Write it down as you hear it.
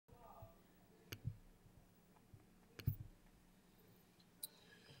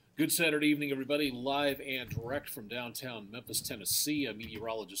Good Saturday evening, everybody. Live and direct from downtown Memphis, Tennessee. I'm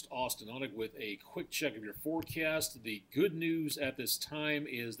meteorologist Austen Onek with a quick check of your forecast. The good news at this time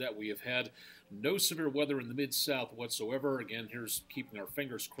is that we have had no severe weather in the Mid-South whatsoever. Again, here's keeping our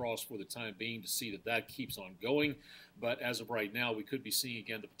fingers crossed for the time being to see that that keeps on going. But as of right now, we could be seeing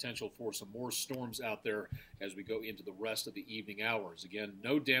again the potential for some more storms out there as we go into the rest of the evening hours. Again,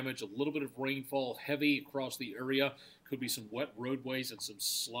 no damage, a little bit of rainfall heavy across the area. Could be some wet roadways and some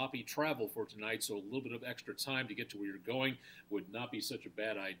sloppy travel for tonight, so a little bit of extra time to get to where you're going would not be such a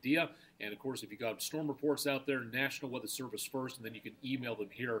bad idea. And of course, if you got storm reports out there, National Weather Service first, and then you can email them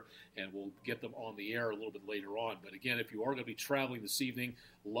here, and we'll get them on the air a little bit later on. But again, if you are going to be traveling this evening,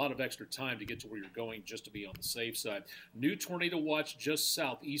 a lot of extra time to get to where you're going just to be on the safe side. New tornado watch just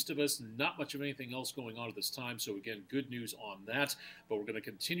southeast of us. Not much of anything else going on at this time, so again, good news on that. But we're going to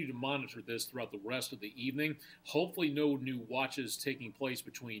continue to monitor this throughout the rest of the evening. Hopefully no new watches taking place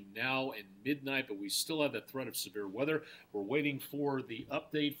between now and midnight, but we still have that threat of severe weather. We're waiting for the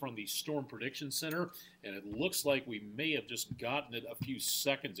update from the Storm Prediction Center, and it looks like we may have just gotten it a few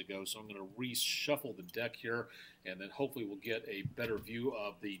seconds ago, so I'm going to reshuffle the deck here, and then hopefully we'll get a better view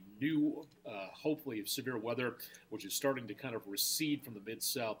of the new, hopefully, of severe weather, which is starting to kind of recede from the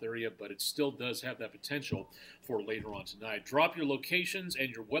Mid-South area, but it still does have that potential for later on tonight. Drop your locations and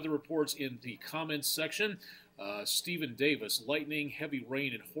your weather reports in the comments section. Stephen Davis, lightning, heavy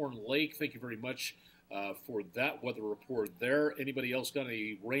rain in Horn Lake. Thank you very much for that weather report there. Anybody else got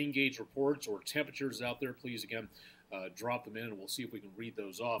any rain gauge reports or temperatures out there? Please, again, drop them in, and we'll see if we can read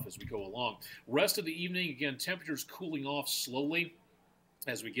those off as we go along. Rest of the evening, again, temperatures cooling off slowly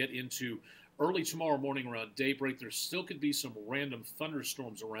as we get into early tomorrow morning around daybreak. There still could be some random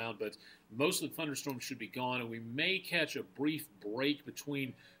thunderstorms around, but most of the thunderstorms should be gone, and we may catch a brief break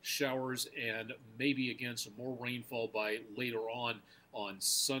between showers and maybe, again, some more rainfall by later on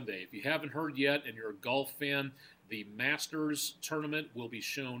Sunday. If you haven't heard yet and you're a golf fan, the Masters tournament will be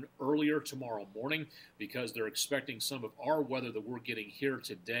shown earlier tomorrow morning because they're expecting some of our weather that we're getting here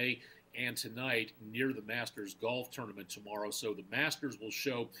today and tonight near the Masters golf tournament tomorrow. So the Masters will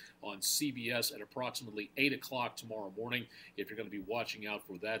show on CBS at approximately 8 o'clock tomorrow morning if you're going to be watching out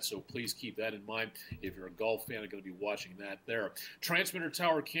for that. So please keep that in mind if you're a golf fan and going to be watching that there. Transmitter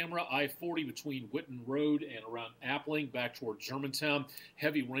tower camera, I-40 between Whitten Road and around Appling back toward Germantown.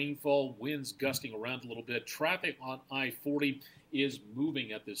 Heavy rainfall, winds gusting around a little bit. Traffic on I-40 is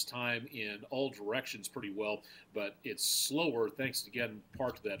moving at this time in all directions pretty well, but it's slower thanks again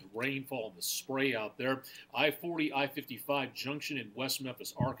part to that rainfall and the spray out there. I-40, I-55 junction in West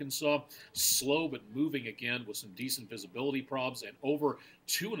Memphis, Arkansas, slow but moving again with some decent visibility problems, and over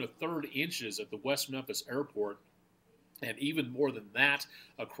 2 1/3 inches at the West Memphis airport, and even more than that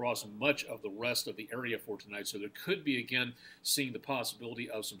across much of the rest of the area for tonight. So there could be, again, seeing the possibility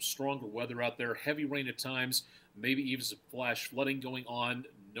of some stronger weather out there, heavy rain at times, maybe even some flash flooding going on.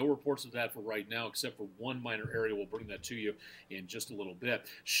 No reports of that for right now, except for one minor area. We'll bring that to you in just a little bit.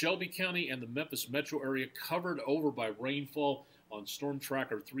 Shelby County and the Memphis metro area covered over by rainfall on Storm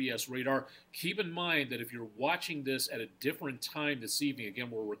Tracker 3S radar. Keep in mind that if you're watching this at a different time this evening, again,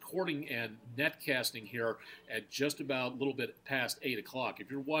 we're recording and netcasting here at just about a little bit past 8 o'clock. If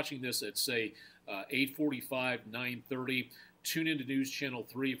you're watching this at, say, 8:45, 9:30, tune into News Channel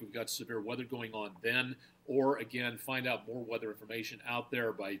 3 if we've got severe weather going on then, or, again, find out more weather information out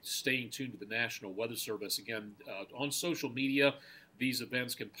there by staying tuned to the National Weather Service. Again, on social media, these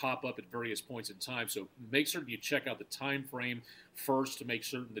events can pop up at various points in time, so make certain you check out the time frame first to make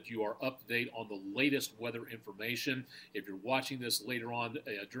certain that you are up to date on the latest weather information. If you're watching this later on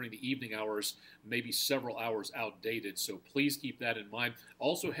during the evening hours, maybe several hours outdated, so please keep that in mind.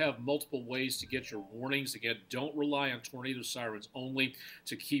 Also have multiple ways to get your warnings. Again, don't rely on tornado sirens only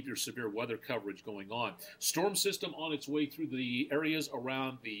to keep your severe weather coverage going on. Storm system on its way through the areas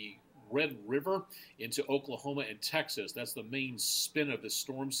around the Red River into Oklahoma and Texas. That's the main spin of this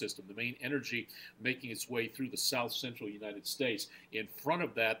storm system, the main energy making its way through the south central United States. In front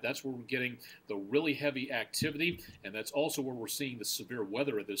of that, that's where we're getting the really heavy activity, and that's also where we're seeing the severe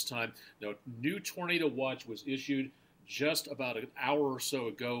weather at this time. Now, new tornado watch was issued just about an hour or so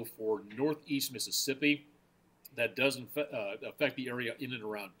ago for northeast Mississippi. That does affect the area in and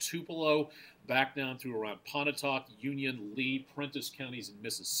around Tupelo, back down through around Pontotoc, Union, Lee, Prentiss counties in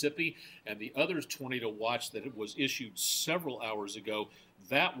Mississippi. And the other tornado watch that was issued several hours ago,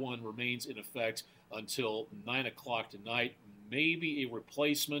 that one remains in effect until 9 o'clock tonight. may be a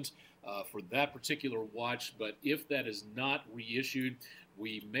replacement for that particular watch, but if that is not reissued,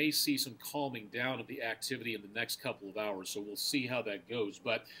 we may see some calming down of the activity in the next couple of hours, so we'll see how that goes.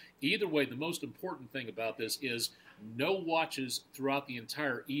 But either way, the most important thing about this is no watches throughout the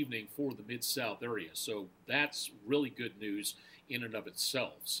entire evening for the Mid-South area, so that's really good news in and of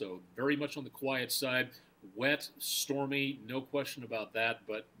itself. So very much on the quiet side. Wet, stormy, no question about that,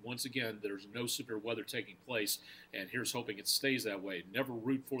 but once again, there's no severe weather taking place, and here's hoping it stays that way. Never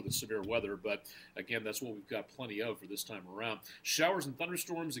root for the severe weather, but again, that's what we've got plenty of for this time around. Showers and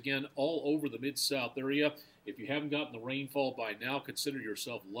thunderstorms, again, all over the Mid-South area. If you haven't gotten the rainfall by now, consider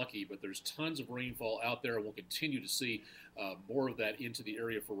yourself lucky, but there's tons of rainfall out there, and we'll continue to see more of that into the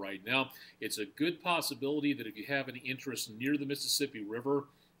area for right now. It's a good possibility that if you have any interest near the Mississippi River,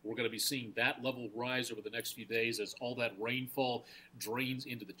 we're going to be seeing that level rise over the next few days as all that rainfall drains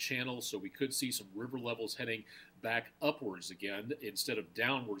into the channel. So we could see some river levels heading back upwards again instead of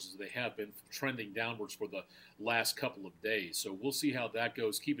downwards as they have been trending downwards for the last couple of days. So we'll see how that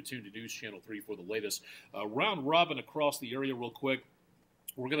goes. Keep it tuned to News Channel 3 for the latest. Round robin across the area real quick.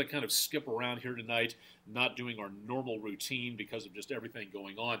 We're going to kind of skip around here tonight, not doing our normal routine because of just everything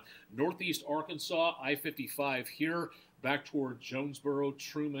going on. Northeast Arkansas, I-55 here, back toward Jonesboro,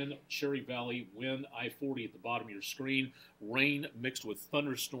 Truman, Cherry Valley, wind, I-40 at the bottom of your screen. Rain mixed with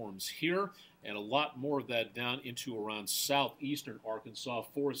thunderstorms here, and a lot more of that down into around southeastern Arkansas,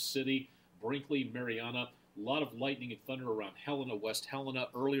 Forest City, Brinkley, Mariana. A lot of lightning and thunder around Helena, West Helena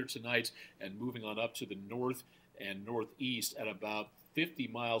earlier tonight, and moving on up to the north and northeast at about 50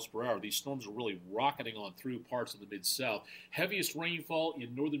 miles per hour. These storms are really rocketing on through parts of the Mid-South. Heaviest rainfall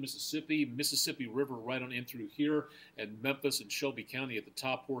in northern Mississippi, Mississippi River right on in through here, and Memphis and Shelby County at the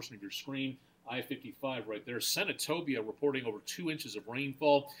top portion of your screen. I-55 right there. Senatobia reporting over 2 inches of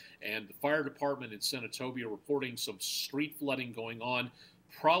rainfall, and the fire department in Senatobia reporting some street flooding going on.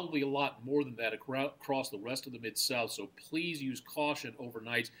 Probably a lot more than that across the rest of the Mid-South, so please use caution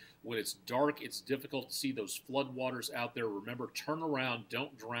overnight. When it's dark, it's difficult to see those floodwaters out there. Remember, turn around,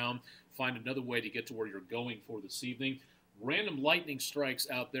 don't drown. Find another way to get to where you're going for this evening. Random lightning strikes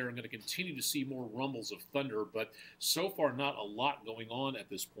out there. I'm going to continue to see more rumbles of thunder, but so far not a lot going on at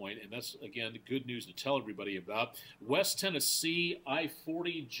this point, and that's, again, good news to tell everybody about. West Tennessee,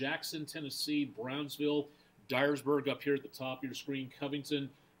 I-40, Jackson, Tennessee, Brownsville, Dyersburg up here at the top of your screen, Covington,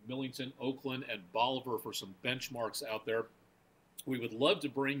 Millington, Oakland, and Bolivar for some benchmarks out there. We would love to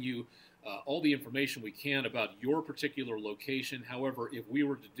bring you all the information we can about your particular location. However, if we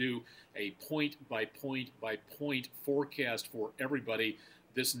were to do a point-by-point-by-point forecast for everybody,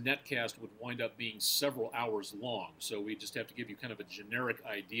 this netcast would wind up being several hours long. So we just have to give you kind of a generic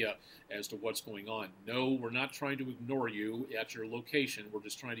idea as to what's going on. No, we're not trying to ignore you at your location. We're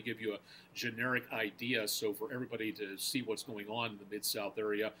just trying to give you a generic idea so for everybody to see what's going on in the Mid-South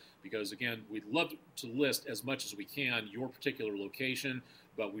area. Because, again, we'd love to list as much as we can your particular location,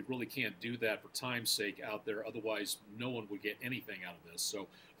 but we really can't do that for time's sake out there. Otherwise, no one would get anything out of this. So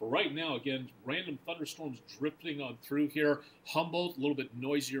for right now, again, random thunderstorms drifting on through here. Humboldt, a little bit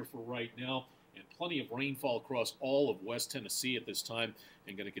noisier for right now, and plenty of rainfall across all of West Tennessee at this time,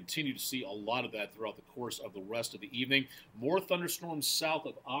 and going to continue to see a lot of that throughout the course of the rest of the evening. More thunderstorms south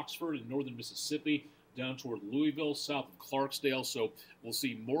of Oxford in northern Mississippi, down toward Louisville, south of Clarksdale. So we'll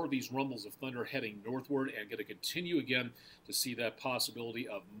see more of these rumbles of thunder heading northward, and going to continue again to see that possibility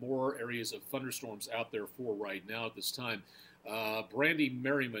of more areas of thunderstorms out there for right now at this time. Brandy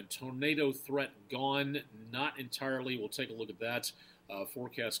Merriman, tornado threat gone, not entirely. We'll take a look at that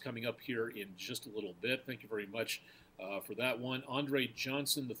forecast coming up here in just a little bit. Thank you very much for that one. Andre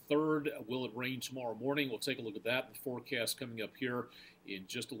Johnson III, will it rain tomorrow morning? We'll take a look at that. The forecast coming up here in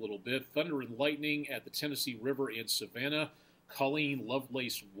just a little bit. Thunder and lightning at the Tennessee River in Savannah. Colleen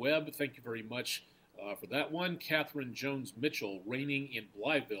Lovelace Webb, thank you very much for that one. Catherine Jones Mitchell, raining in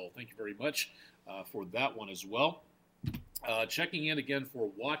Blytheville. Thank you very much for that one as well. Checking in again for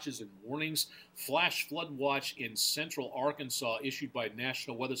watches and warnings. Flash flood watch in central Arkansas issued by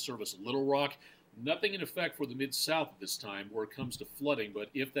National Weather Service Little Rock. Nothing in effect for the Mid-South at this time where it comes to flooding, but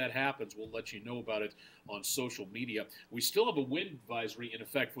if that happens, we'll let you know about it on social media. We still have a wind advisory in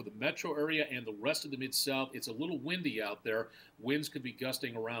effect for the metro area and the rest of the Mid-South. It's a little windy out there. Winds could be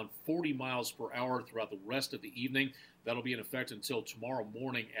gusting around 40 miles per hour throughout the rest of the evening. That'll be in effect until tomorrow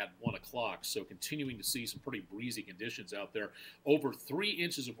morning at 1 o'clock. So continuing to see some pretty breezy conditions out there. Over 3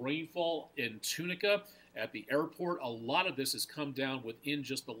 inches of rainfall in Tunica at the airport. A lot of this has come down within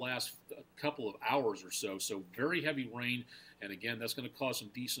just the last couple of hours or so. So very heavy rain And again, that's going to cause some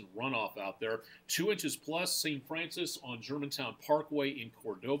decent runoff out there. 2 inches plus, St. Francis on Germantown Parkway in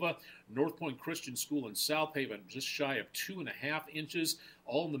Cordova. North Point Christian School in South Haven, just shy of 2.5 inches.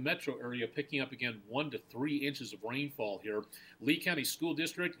 All in the metro area, picking up again 1 to 3 inches of rainfall here. Lee County School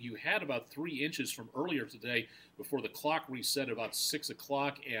District, you had about 3 inches from earlier today before the clock reset at about 6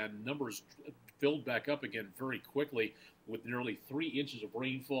 o'clock, and numbers filled back up again very quickly with nearly 3 inches of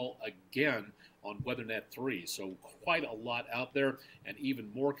rainfall again on WeatherNet 3. So quite a lot out there, and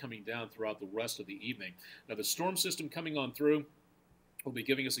even more coming down throughout the rest of the evening. Now the storm system coming on through will be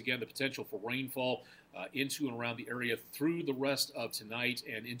giving us again the potential for rainfall into and around the area through the rest of tonight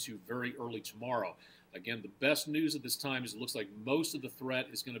and into very early tomorrow. Again, the best news at this time is it looks like most of the threat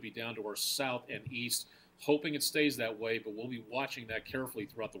is going to be down to our south and east. Hoping it stays that way, but we'll be watching that carefully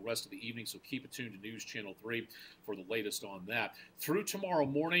throughout the rest of the evening, so keep it tuned to News Channel 3 for the latest on that. Through tomorrow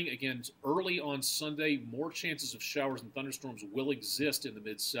morning, again, early on Sunday, more chances of showers and thunderstorms will exist in the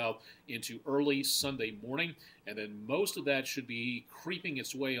Mid-South into early Sunday morning, and then most of that should be creeping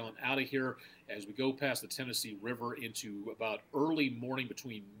its way on out of here as we go past the Tennessee River into about early morning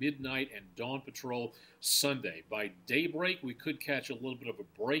between midnight and dawn patrol Sunday. By daybreak, we could catch a little bit of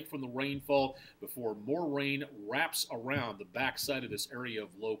a break from the rainfall before more rain wraps around the backside of this area of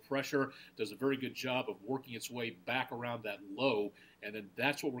low pressure, does a very good job of working its way back around that low, and then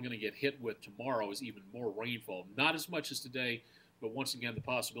that's what we're going to get hit with tomorrow is even more rainfall. Not as much as today, but once again, the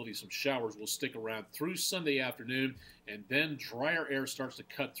possibility of some showers will stick around through Sunday afternoon, and then drier air starts to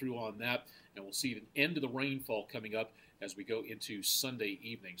cut through on that, and we'll see the end of the rainfall coming up as we go into Sunday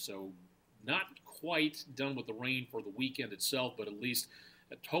evening. So not quite done with the rain for the weekend itself, but at least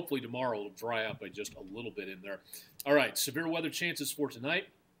hopefully tomorrow it'll dry out by just a little bit in there. All right, severe weather chances for tonight.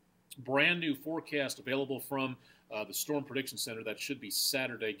 Brand new forecast available from the Storm Prediction Center. That should be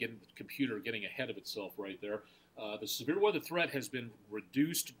Saturday, getting the computer getting ahead of itself right there. The severe weather threat has been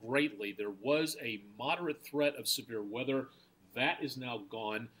reduced greatly. There was a moderate threat of severe weather. That is now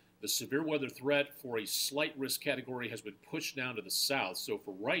gone. The severe weather threat for a slight risk category has been pushed down to the south. So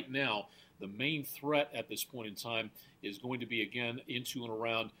for right now, the main threat at this point in time is going to be, again, into and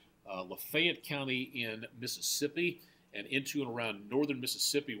around Lafayette County in Mississippi and into and around northern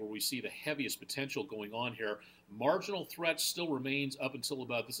Mississippi, where we see the heaviest potential going on here. Marginal threat still remains up until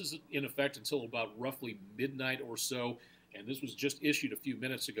about, this is in effect until about roughly midnight or so, and this was just issued a few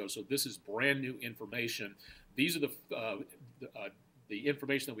minutes ago, so this is brand new information. These are the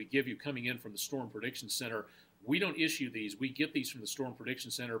information that we give you coming in from the Storm Prediction Center. We don't issue these. We get these from the Storm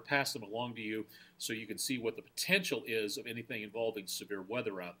Prediction Center, pass them along to you so you can see what the potential is of anything involving severe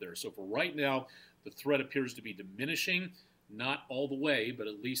weather out there. So for right now, the threat appears to be diminishing, not all the way, but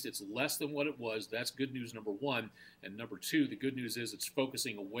at least it's less than what it was. That's good news, number one. And number two, the good news is it's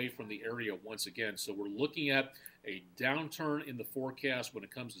focusing away from the area once again. So we're looking at a downturn in the forecast when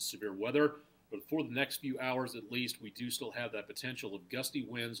it comes to severe weather. But for the next few hours at least, we do still have that potential of gusty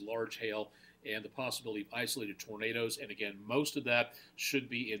winds, large hail, and the possibility of isolated tornadoes. And again, most of that should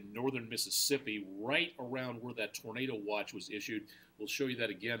be in northern Mississippi, right around where that tornado watch was issued. We'll show you that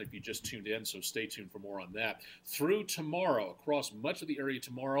again if you just tuned in, so stay tuned for more on that. Through tomorrow, across much of the area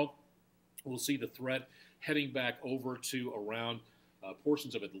tomorrow, we'll see the threat heading back over to around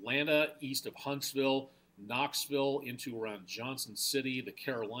portions of Atlanta, east of Huntsville, Knoxville, into around Johnson City, the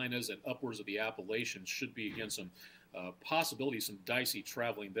Carolinas, and upwards of the Appalachians. Should be, again, some possibilities, some dicey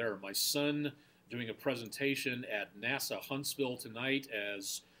traveling there. My son doing a presentation at NASA Huntsville tonight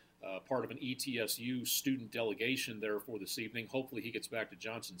as part of an ETSU student delegation there for this evening. Hopefully he gets back to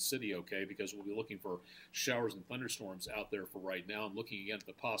Johnson City okay, because we'll be looking for showers and thunderstorms out there for right now. I'm looking again at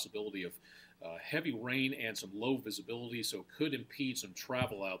the possibility of heavy rain and some low visibility, so it could impede some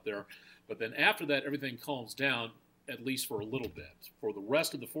travel out there. But then after that, everything calms down, at least for a little bit. For the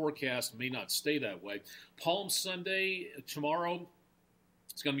rest of the forecast, may not stay that way. Palm Sunday, tomorrow,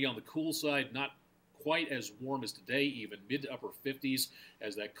 it's going to be on the cool side, not quite as warm as today, even mid to upper 50s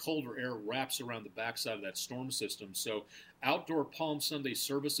as that colder air wraps around the backside of that storm system. So outdoor Palm Sunday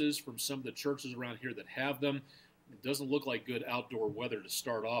services from some of the churches around here that have them, it doesn't look like good outdoor weather to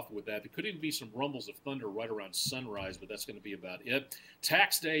start off with that. There could even be some rumbles of thunder right around sunrise, but that's going to be about it.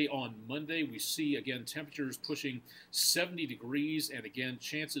 Tax day on Monday, we see, again, temperatures pushing 70 degrees, and again,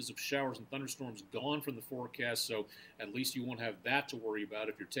 chances of showers and thunderstorms gone from the forecast, so at least you won't have that to worry about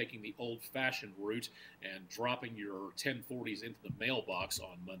if you're taking the old-fashioned route and dropping your 1040s into the mailbox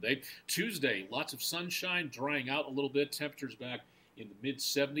on Monday. Tuesday, lots of sunshine, drying out a little bit, temperatures back in the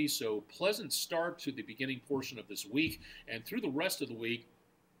mid-70s, so pleasant start to the beginning portion of this week, and through the rest of the week,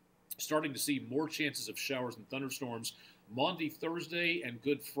 starting to see more chances of showers and thunderstorms. Maundy, Thursday, and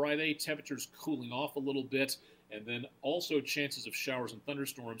Good Friday, temperatures cooling off a little bit, and then also chances of showers and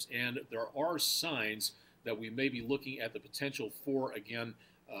thunderstorms, and there are signs that we may be looking at the potential for, again,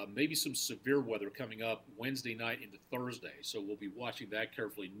 maybe some severe weather coming up Wednesday night into Thursday. So we'll be watching that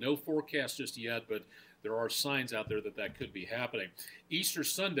carefully. No forecast just yet, but there are signs out there that that could be happening. Easter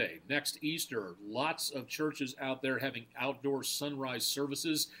Sunday, next Easter, lots of churches out there having outdoor sunrise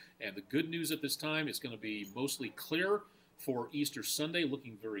services. And the good news at this time, it's going to be mostly clear for Easter Sunday,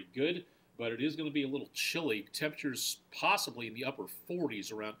 looking very good. But it is going to be a little chilly. Temperatures possibly in the upper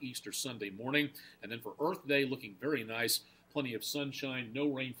 40s around Easter Sunday morning. And then for Earth Day, looking very nice. Plenty of sunshine, no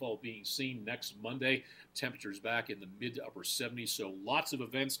rainfall being seen next Monday. Temperatures back in the mid to upper 70s. So lots of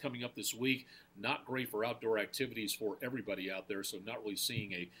events coming up this week. Not great for outdoor activities for everybody out there. So not really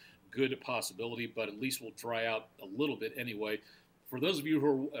seeing a good possibility, but at least we'll dry out a little bit anyway. For those of you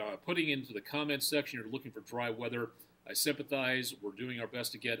who are putting into the comments section, you're looking for dry weather, I sympathize. We're doing our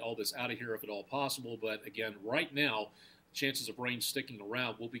best to get all this out of here if at all possible. But again, right now, chances of rain sticking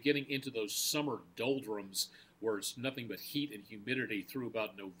around. We'll be getting into those summer doldrums where it's nothing but heat and humidity through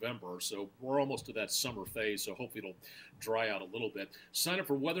about November. So we're almost to that summer phase, so hopefully it'll dry out a little bit. Sign up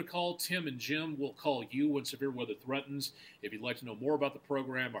for Weather Call. Tim and Jim will call you when severe weather threatens. If you'd like to know more about the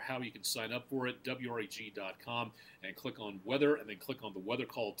program or how you can sign up for it, WREG.com, and click on Weather, and then click on the Weather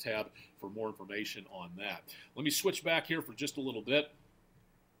Call tab for more information on that. Let me switch back here for just a little bit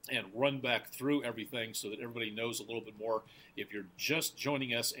and run back through everything so that everybody knows a little bit more. If you're just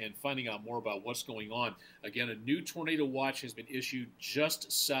joining us and finding out more about what's going on, again, a new tornado watch has been issued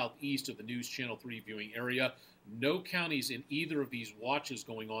just southeast of the News Channel 3 viewing area. No counties in either of these watches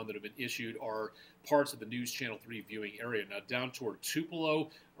going on that have been issued are parts of the News Channel 3 viewing area. Now, down toward Tupelo,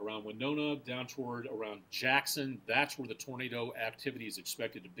 around Winona, down toward around Jackson, that's where the tornado activity is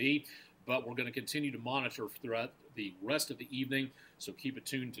expected to be. But we're going to continue to monitor throughout the rest of the evening, so keep it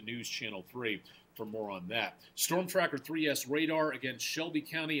tuned to News Channel 3 for more on that. Storm Tracker 3S radar, again, Shelby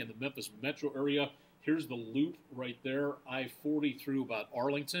County and the Memphis metro area. Here's the loop right there, I-40 through about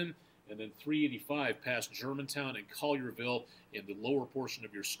Arlington, and then 385 past Germantown and Collierville in the lower portion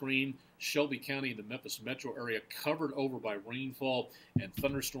of your screen. Shelby County and the Memphis metro area covered over by rainfall and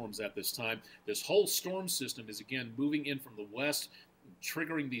thunderstorms at this time. This whole storm system is, again, moving in from the west,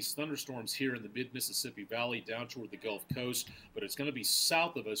 triggering these thunderstorms here in the mid-Mississippi Valley down toward the Gulf Coast, but it's going to be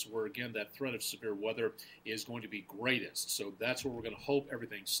south of us where, again, that threat of severe weather is going to be greatest. So that's where we're going to hope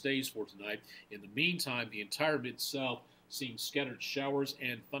everything stays for tonight. In the meantime, the entire Mid-South seeing scattered showers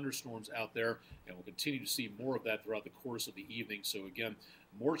and thunderstorms out there, and we'll continue to see more of that throughout the course of the evening. So again,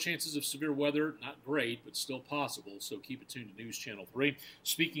 more chances of severe weather, not great, but still possible, so keep it tuned to News Channel 3.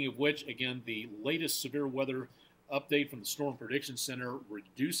 Speaking of which, again, the latest severe weather update from the Storm Prediction Center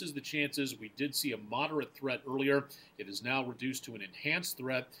reduces the chances. We did see a moderate threat earlier. It is now reduced to an enhanced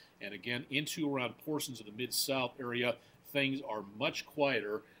threat. And again, into around portions of the Mid-South area, things are much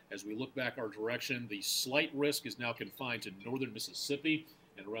quieter. As we look back our direction, the slight risk is now confined to northern Mississippi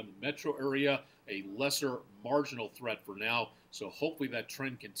and around the metro area, a lesser marginal threat for now. So hopefully that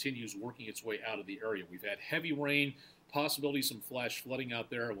trend continues working its way out of the area. We've had heavy rain, possibly some flash flooding out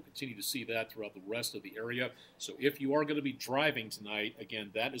there. We'll continue to see that throughout the rest of the area. So if you are going to be driving tonight,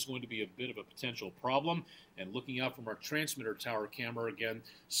 again, that is going to be a bit of a potential problem. And looking out from our transmitter tower camera, again,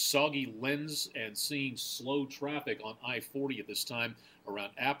 soggy lens and seeing slow traffic on I-40 at this time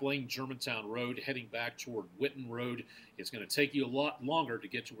around Appling, Germantown Road, heading back toward Witten Road. It's going to take you a lot longer to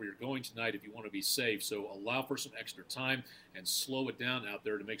get to where you're going tonight if you want to be safe. So allow for some extra time and slow it down out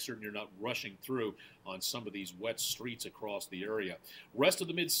there to make certain you're not rushing through on some of these wet streets across the area. Rest of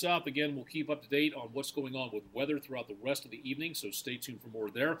the Mid-South, again, we'll keep up to date on what's going on with weather throughout the rest of the evening, so stay tuned for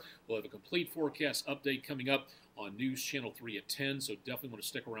more there. We'll have a complete forecast update coming up on News Channel 3 at 10, so definitely want to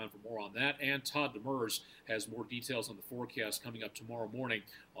stick around for more on that. And Todd Demers has more details on the forecast coming up tomorrow morning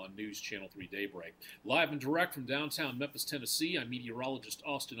on News Channel 3 Daybreak. Live and direct from downtown Memphis, Tennessee, I'm meteorologist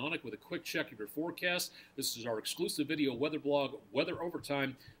Austen Onek with a quick check of your forecast. This is our exclusive video weather blog, Weather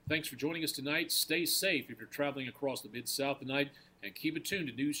Overtime. Thanks for joining us tonight. Stay safe if you're traveling across the Mid-South tonight, and keep it tuned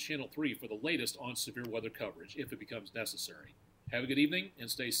to News Channel 3 for the latest on severe weather coverage if it becomes necessary. Have a good evening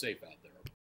and stay safe out there.